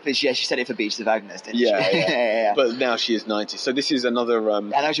ago. But she said it for Beaches of Agnes, didn't she? Yeah. But now she is 90. So this is another... I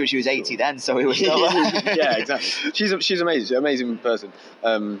know she was 80 then, so it was still... Yeah, exactly. She's amazing. She's an amazing person.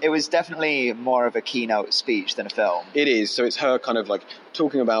 It was definitely more of a keynote speech than a film. It is. So it's her kind of like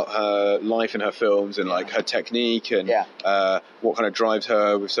talking about her life in her films and like her technique and what kind of drives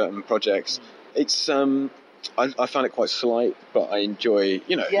her with certain projects. It's... I found it quite slight, but I enjoy,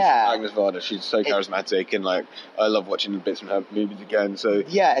 Agnes Varda. She's so charismatic, and like I love watching bits from her movies again. So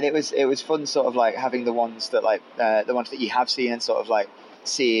and it was fun, sort of like having the ones that you have seen, and sort of like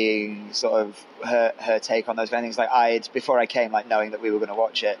seeing sort of her take on those kind of things. Like before I came, like knowing that we were going to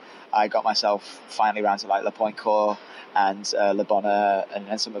watch it, I got myself finally around to like La Pointe Court and Le Bonheur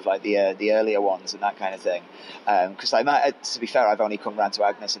and some of like the earlier ones and that kind of thing. Because to be fair, I've only come round to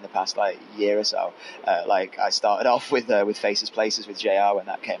Agnes in the past like year or so. Like I started off with Faces Places with JR when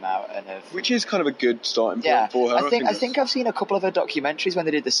that came out, and which is kind of a good starting point for her. I think I've seen a couple of her documentaries when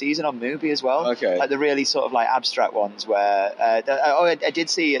they did the season on Mubi as well. Okay, like the really sort of like abstract ones where I did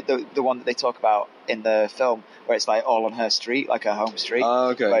see the one that they talk about in the film where it's like all on her street, like her home street.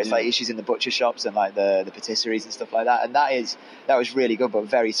 Where it's like she's in the butcher shops and like the patisseries and stuff like that, and that was really good, but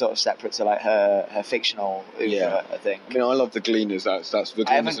very sort of separate to like her fictional oeuvre, I think. I mean, I love The Gleaners. That's The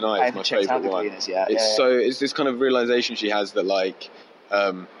Gleaners and I is my favourite one. It's this kind of realisation she has that like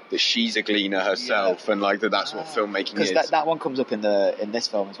that she's a gleaner herself, and like that's what filmmaking is. Because that one comes up in this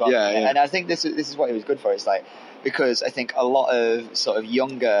film as well. And I think this is what it was good for. It's like, because I think a lot of sort of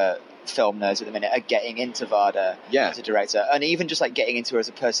younger film nerds at the minute are getting into Varda as a director, and even just like getting into her as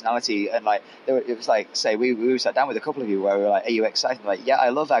a personality. And like it was like, say we sat down with a couple of you where we were like, are you excited? Like, yeah, I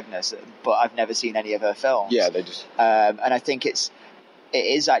love Agnes, but I've never seen any of her films. Yeah, they just and I think it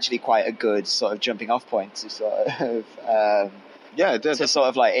is actually quite a good sort of jumping off point to sort of to sort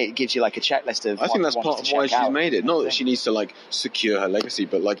of like, it gives you like a checklist of... I think that's part of why she's made it. Not that she needs to like secure her legacy,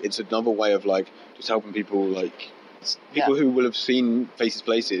 but like it's another way of like just helping people, like people who will have seen Faces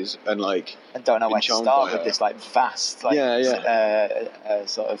Places and like and don't know where to start with this like vast like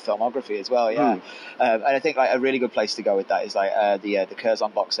sort of filmography as well. And I think like a really good place to go with that is like the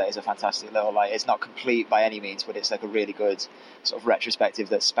Curzon box set is a fantastic little, like, it's not complete by any means, but it's like a really good sort of retrospective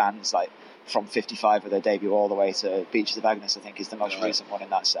that spans like from 55 with their debut all the way to Beaches of Agnes, I think is the most recent one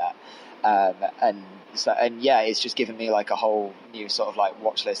in that set. And it's just given me like a whole new sort of like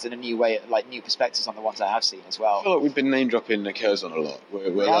watch list and a new way, like new perspectives on the ones I have seen as well. I feel like we've been name dropping the Curzon a lot.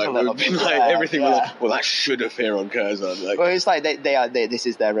 We've been everything. We're like, well, that should appear on Curzon. Like, well, it's like this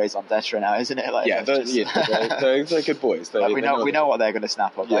is their raison d'etre now, isn't it? Like, they're good boys. We know what they're going to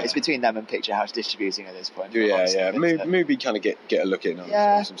snap up. Like, it's between them and Picture House distributing at this point. Movie kind of get a look in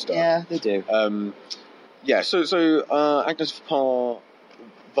on some stuff. Yeah, they do. So Agnes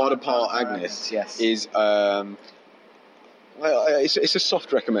Varda Part Agnes is it's a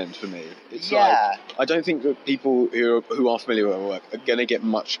soft recommend for me. It's like, I don't think that people who are familiar with her work are going to get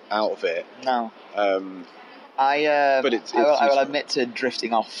much out of it. No. But I will admit to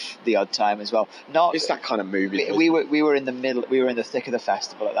drifting off the odd time as well. It's that kind of movie. We were in the middle. We were in the thick of the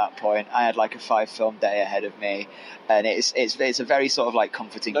festival at that point. I had like a 5-film day ahead of me, and it's a very sort of like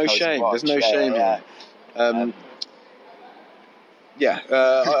comforting. No shame. There's no shame. Yeah,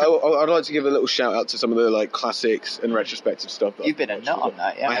 I'd like to give a little shout out to some of the like classics and retrospective stuff. You've been a nut on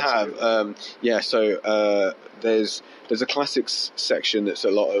that, yeah. I have. So there's a classics section that's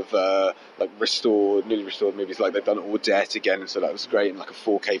a lot of like newly restored movies. Like they've done Audette again, so that was great in like a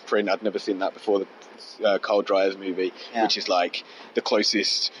 4K print. I'd never seen that before. The Carl Dreyer's movie, which is like the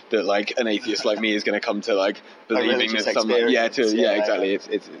closest that like an atheist like me is going to come to like believing that someone, exactly.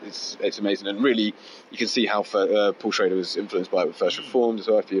 It's amazing, and really you can see how Paul Schrader was influenced by it with First Reformed as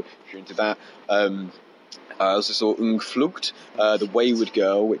well. If you're into that. I also saw Ungflucht, The Wayward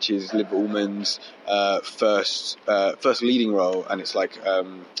Girl, which is Liv Ullmann's first leading role, and it's like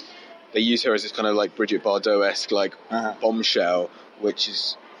they use her as this kind of like Brigitte Bardot-esque like bombshell, which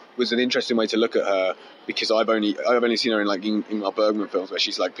was an interesting way to look at her, because I've only seen her in like Ingmar Bergman films where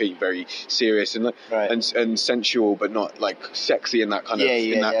she's like being very serious and and sensual, but not like sexy in that kind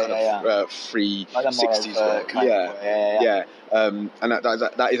of free like 60s way. And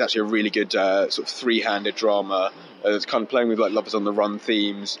that is actually a really good sort of three-handed drama. It's kind of playing with like lovers on the run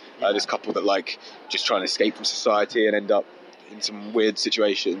themes. This couple that like just trying to escape from society and end up in some weird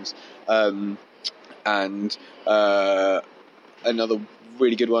situations. And another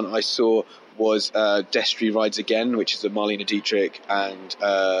really good one I saw was Destry Rides Again, which is a Marlene Dietrich and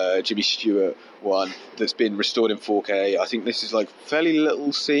Jimmy Stewart one that's been restored in 4K. I think this is like fairly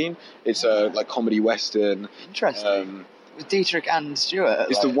little seen. It's a like comedy western. Interesting. With Dietrich and Stewart.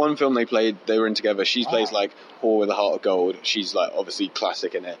 It's the one film they were in together. She plays like whore with a heart of gold. She's like obviously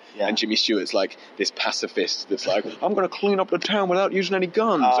classic in it. Yeah. And Jimmy Stewart's like this pacifist that's like, I'm going to clean up the town without using any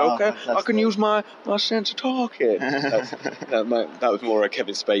guns, okay? I can use my sense of talking. that was more a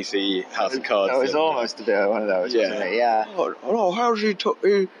Kevin Spacey House of Cards. That was almost a bit one of those, wasn't it? Yeah. Oh, how's he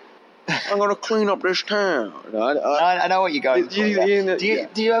I'm going to clean up this town. I know what you're going for. Do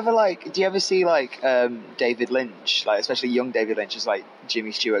you ever see like David Lynch, like especially young David Lynch, as like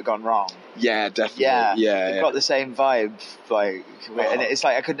Jimmy Stewart gone wrong? Yeah, definitely. They've got the same vibe, like, and it's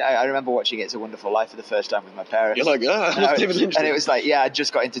like I remember watching It's a Wonderful Life for the first time with my parents. You're like, David Lynch. And it was like, I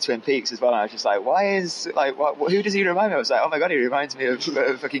just got into Twin Peaks as well, and I was just like, why is like, who does he remind me of? I was like, oh my god, he reminds me of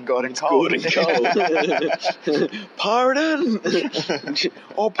fucking Gordon Cole. Gordon Cole. Pardon.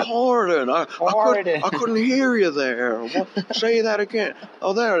 Pardon. I couldn't hear you there. Say that again.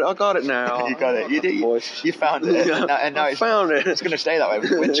 Oh, there, I got it now. You got it. You found it. And now found it. It's going to stay that way with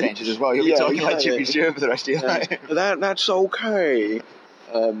the wind changes as well. You'll be talking like Jimmy Stewart for the rest of your life. That's okay.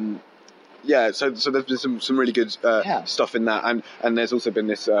 So there's been some really good stuff in that, and there's also been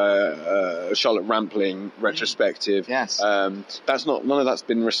this Charlotte Rampling retrospective. Yes. None of that's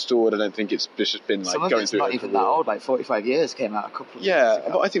been restored. I don't think it's just been like some of going it's through. Not even that old. Like 45 years came out a couple of years ago.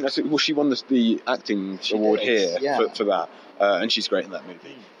 But I think she won the acting award here for that, and she's great in that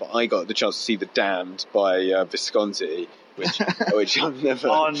movie. But I got the chance to see The Damned by Visconti. Which I've never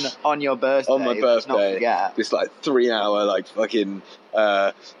on your birthday. On my birthday, this like 3-hour like fucking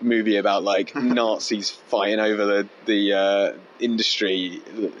movie about like Nazis fighting over the industry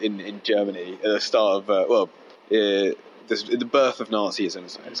in Germany at the start of the birth of Nazism.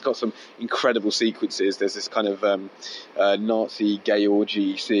 So it's got some incredible sequences. There's this kind of Nazi gay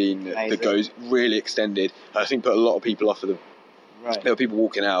orgy scene that goes really extended. I think put a lot of people off of the. Right. There were people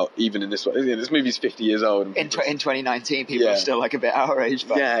walking out, even in this one. This movie's 50 years old. In 2019, people are still like a bit outraged.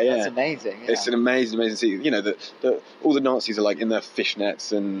 But that's amazing. Yeah. It's an amazing scene. You know, all the Nazis are like in their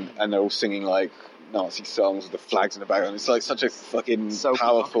fishnets and they're all singing like Nazi songs with the flags in the background. It's like such a fucking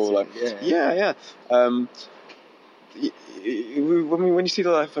powerful. Like, when you see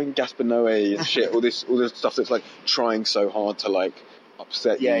the like fucking Gaspar Noé and shit, all this stuff that's like trying so hard to like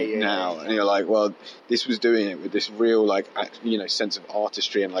upset you now, and you're like, well, this was doing it with this real like sense of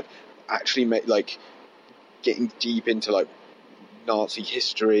artistry and like actually like getting deep into like Nazi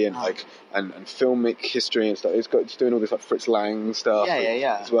history and like and filmic history and stuff. It's doing all this like Fritz Lang stuff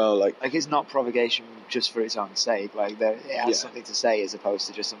as well. Like it's not provocation just for its own sake. Like it has something to say as opposed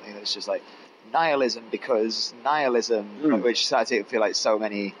to just something that's just like nihilism because nihilism, which I feel like so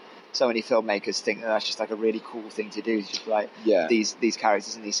many filmmakers think that's just like a really cool thing to do. It's just like these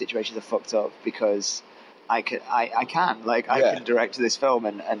characters in these situations are fucked up because I can direct this film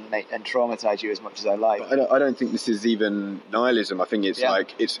and traumatize you as much as I like. But I don't think this is even nihilism. I think it's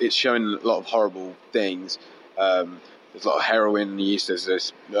like it's showing a lot of horrible things. There's a lot of heroin use. There's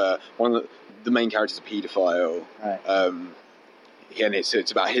this one of the main characters is a paedophile. Right. And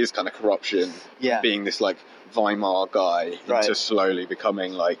it's about his kind of corruption. Being this like Weimar guy into slowly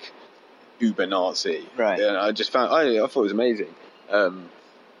becoming like uber Nazi. Right. And I just found I thought it was amazing.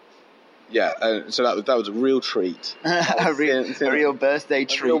 So that was a real treat. a real birthday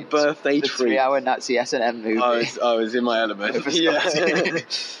treat. A real birthday treat. 3-hour Nazi S&M movie. I was in my element.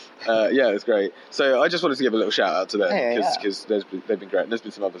 Yeah, it was great. So I just wanted to give a little shout out to them because they've been great. And there's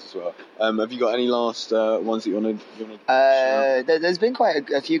been some others as well. Have you got any last ones that you want to? There's been quite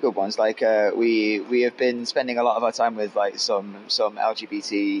a few good ones. Like we have been spending a lot of our time with like some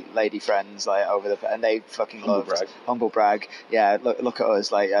LGBT lady friends like and they fucking humble brag. Yeah, look at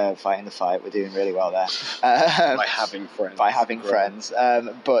us like fighting the fight. We're doing really well there. By having friends.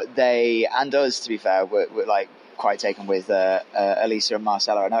 But they and us, to be fair, we're like quite taken with Elisa and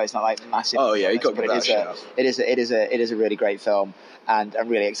Marcella. I know it's not like massive. Oh yeah, you got to give that a shout. It is a really great film, and I'm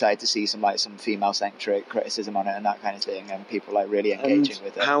really excited to see some female-centric criticism on it and that kind of thing, and people like really engaging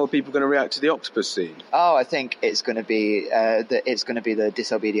with it. How are people going to react to the octopus scene? Oh, I think it's going to be the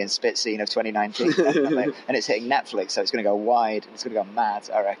disobedient spit scene of 2019, definitely. And it's hitting Netflix, so it's going to go wide and it's going to go mad,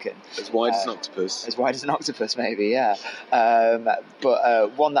 I reckon. As wide as an octopus. As wide as an octopus, maybe, yeah. But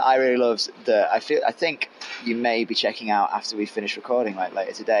one that I really love that I think you may be checking out after we finish recording like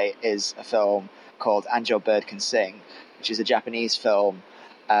later today is a film called And Your Bird Can Sing, which is a Japanese film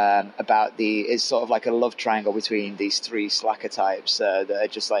about it's sort of like a love triangle between these three slacker types that are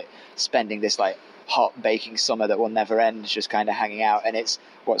just like spending this like hot baking summer that will never end, just kind of hanging out. And it's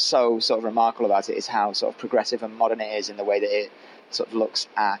what's so sort of remarkable about it is how sort of progressive and modern it is in the way that it sort of looks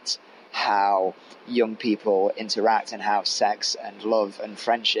at how young people interact and how sex and love and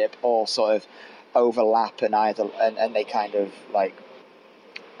friendship all sort of overlap and they kind of like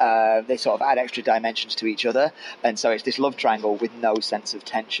they sort of add extra dimensions to each other, and so it's this love triangle with no sense of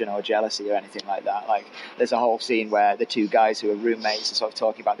tension or jealousy or anything like that. Like there's a whole scene where the two guys who are roommates are sort of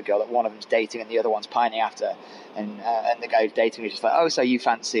talking about the girl that one of them's dating and the other one's pining after, and the guy who's dating is just like, oh, so you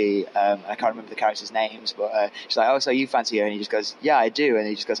fancy I can't remember the characters' names, but she's like, oh, so you fancy her, and he just goes, yeah, I do, and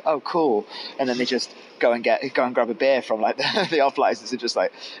he just goes, oh, cool, and then they just go and grab a beer from like the off license and just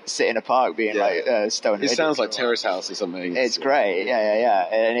like sit in a park being like stoned. It sounds like Terrace House or something. It's great, yeah,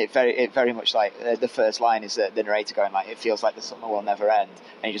 and it very much like the first line is the narrator going like, it feels like the summer will never end,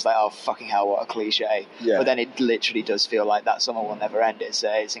 and you're just like, oh fucking hell, what a cliche. Yeah. But then it literally does feel like that summer will never end.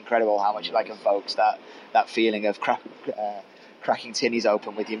 It's incredible how much it like evokes that feeling of cracking tinnies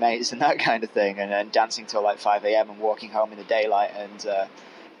open with your mates and that kind of thing, and dancing till like 5 a.m. and walking home in the daylight, and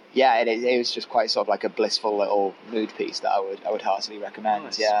and it was just quite sort of like a blissful little mood piece that I would heartily recommend.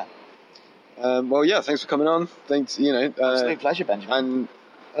 Nice. Yeah. Well, yeah. Thanks for coming on. Thanks. Absolute pleasure, Benjamin.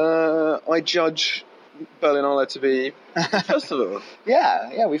 And I judge Berlinale to be a festival.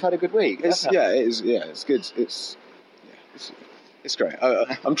 Yeah. We've had a good week. It is. Yeah, it's good. It's great.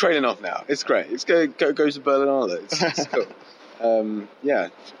 I'm trailing off now. It's great. It's go to Berlinale. It's cool.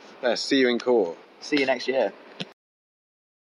 See you in court. See you next year.